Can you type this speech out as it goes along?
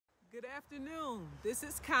Good afternoon. This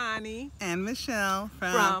is Connie And Michelle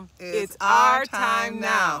from It's Our Time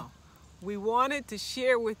Now. We wanted to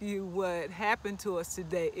share with you what happened to us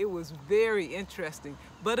today. It was very interesting,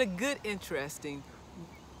 but a good interesting.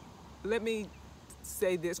 Let me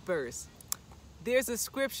say this first. There's a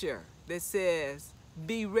scripture that says,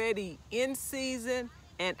 be ready in season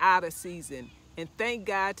and out of season. And thank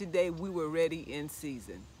God today we were ready in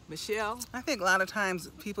season. Michelle? I think a lot of times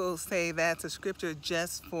people say that's a scripture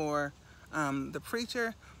just for the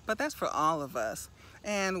preacher, but that's for all of us.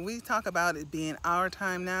 And we talk about it being our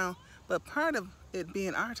time now, but part of it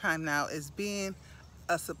being our time now is being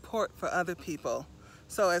a support for other people.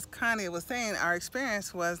 So as Connie was saying, our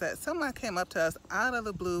experience was that someone came up to us out of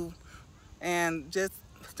the blue and just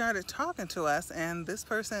started talking to us, and this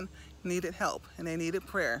person needed help and they needed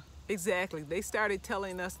prayer. Exactly. They started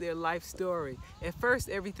telling us their life story. At first,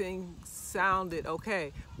 everything sounded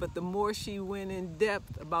okay, but the more she went in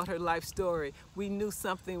depth about her life story, we knew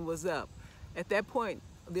something was up. At that point,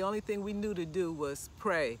 the only thing we knew to do was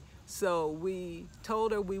pray. So we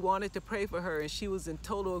told her we wanted to pray for her, and she was in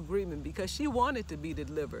total agreement because she wanted to be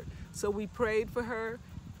delivered. So we prayed for her,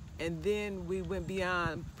 and then we went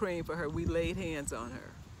beyond praying for her. We laid hands on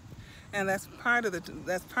her. And that's part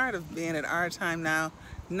of being at our time now,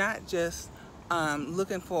 not just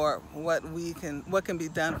looking for what can be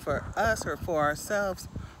done for us or for ourselves,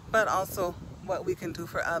 but also what we can do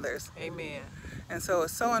for others. Amen. And so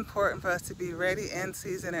it's so important for us to be ready in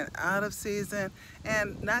season and out of season,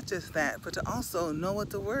 and not just that, but to also know what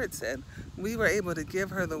the Word said. We were able to give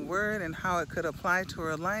her the Word and how it could apply to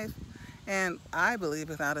her life, and I believe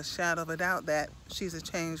without a shadow of a doubt that she's a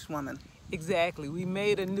changed woman. Exactly. We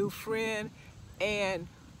made a new friend, and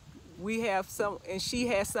she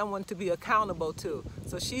has someone to be accountable to.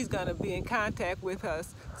 So she's going to be in contact with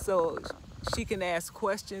us so she can ask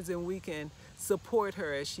questions and we can support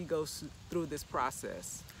her as she goes through this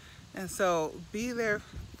process. And so be there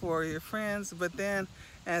for your friends, but then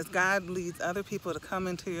as God leads other people to come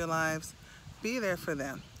into your lives, be there for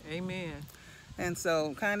them. Amen. And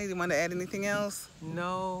so, Connie, do you want to add anything else?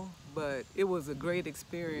 No, but it was a great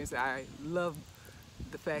experience. I love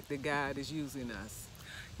the fact that God is using us.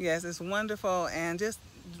 Yes, it's wonderful, and just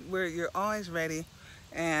where you're always ready,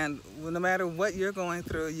 and no matter what you're going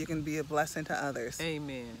through, you can be a blessing to others.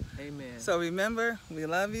 Amen. Amen. So remember, we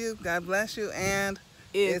love you, God bless you, and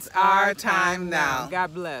it's our time now.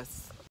 God bless.